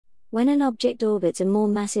When an object orbits a more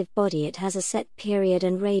massive body, it has a set period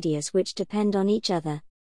and radius which depend on each other.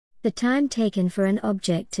 The time taken for an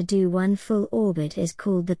object to do one full orbit is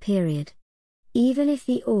called the period. Even if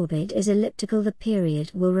the orbit is elliptical, the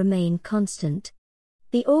period will remain constant.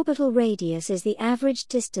 The orbital radius is the average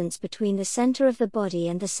distance between the center of the body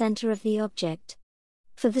and the center of the object.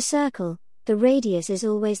 For the circle, the radius is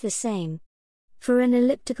always the same. For an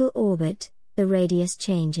elliptical orbit, the radius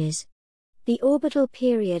changes. The orbital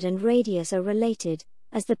period and radius are related,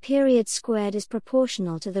 as the period squared is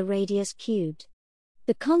proportional to the radius cubed.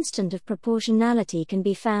 The constant of proportionality can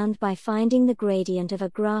be found by finding the gradient of a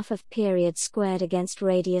graph of period squared against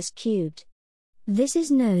radius cubed. This is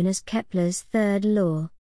known as Kepler's third law.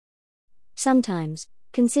 Sometimes,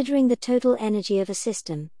 considering the total energy of a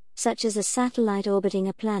system, such as a satellite orbiting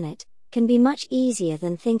a planet, can be much easier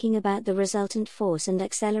than thinking about the resultant force and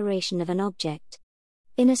acceleration of an object.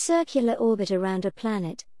 In a circular orbit around a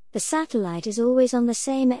planet, the satellite is always on the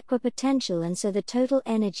same equipotential, and so the total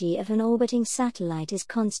energy of an orbiting satellite is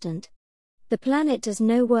constant. The planet does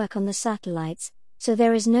no work on the satellites, so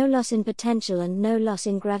there is no loss in potential and no loss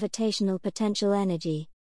in gravitational potential energy.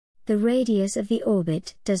 The radius of the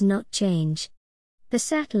orbit does not change. The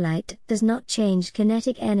satellite does not change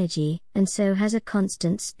kinetic energy, and so has a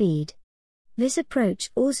constant speed. This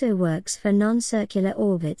approach also works for non-circular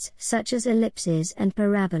orbits such as ellipses and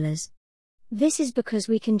parabolas. This is because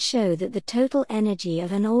we can show that the total energy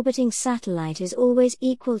of an orbiting satellite is always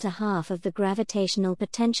equal to half of the gravitational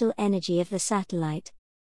potential energy of the satellite.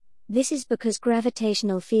 This is because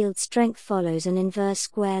gravitational field strength follows an inverse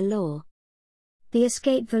square law. The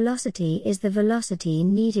escape velocity is the velocity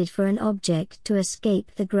needed for an object to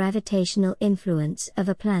escape the gravitational influence of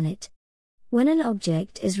a planet. When an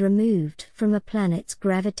object is removed from a planet's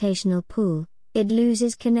gravitational pull, it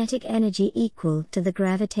loses kinetic energy equal to the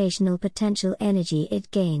gravitational potential energy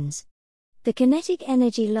it gains. The kinetic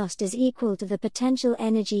energy lost is equal to the potential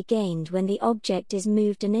energy gained when the object is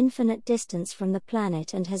moved an infinite distance from the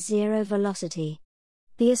planet and has zero velocity.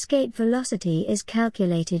 The escape velocity is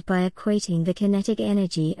calculated by equating the kinetic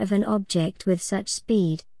energy of an object with such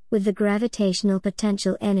speed with the gravitational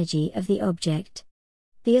potential energy of the object.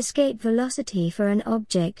 The escape velocity for an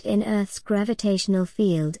object in Earth's gravitational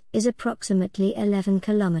field is approximately 11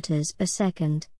 km per second.